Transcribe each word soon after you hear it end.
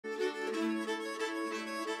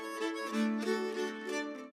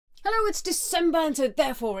it's December, and so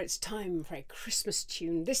therefore it's time for a Christmas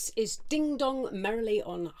tune. This is Ding Dong Merrily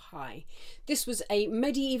on High. This was a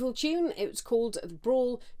medieval tune. It was called the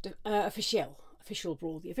Brawl Official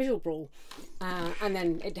Brawl, and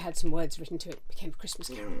then it had some words written to it. It became a Christmas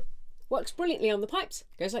carol. Works brilliantly on the pipes.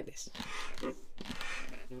 Goes like this. One,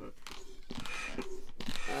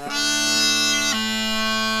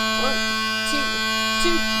 two,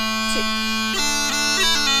 two.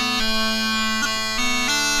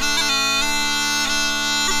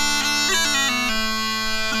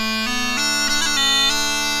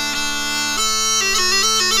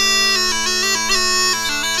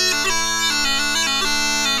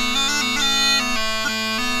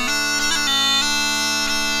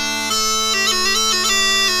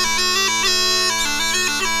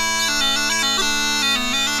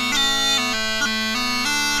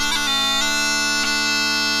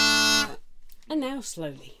 And now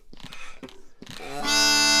slowly. 1, 2,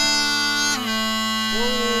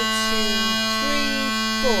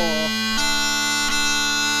 3, 4.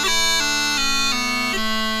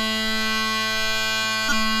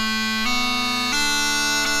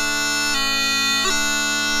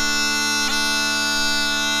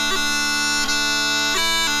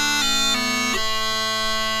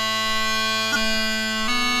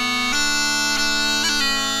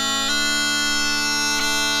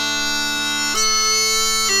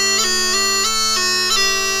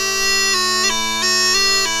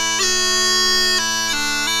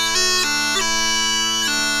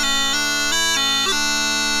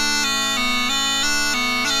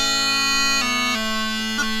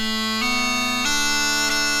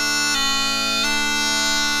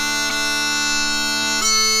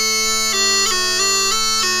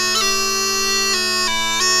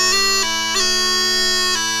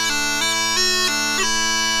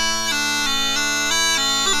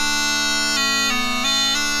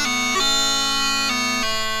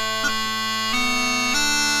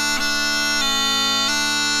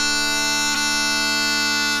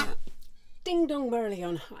 Ding Dong Merrily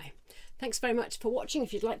on High. Thanks very much for watching.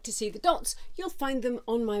 If you'd like to see the dots, you'll find them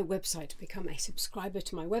on my website. Become a subscriber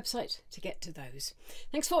to my website to get to those.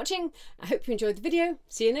 Thanks for watching. I hope you enjoyed the video.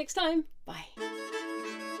 See you next time. Bye.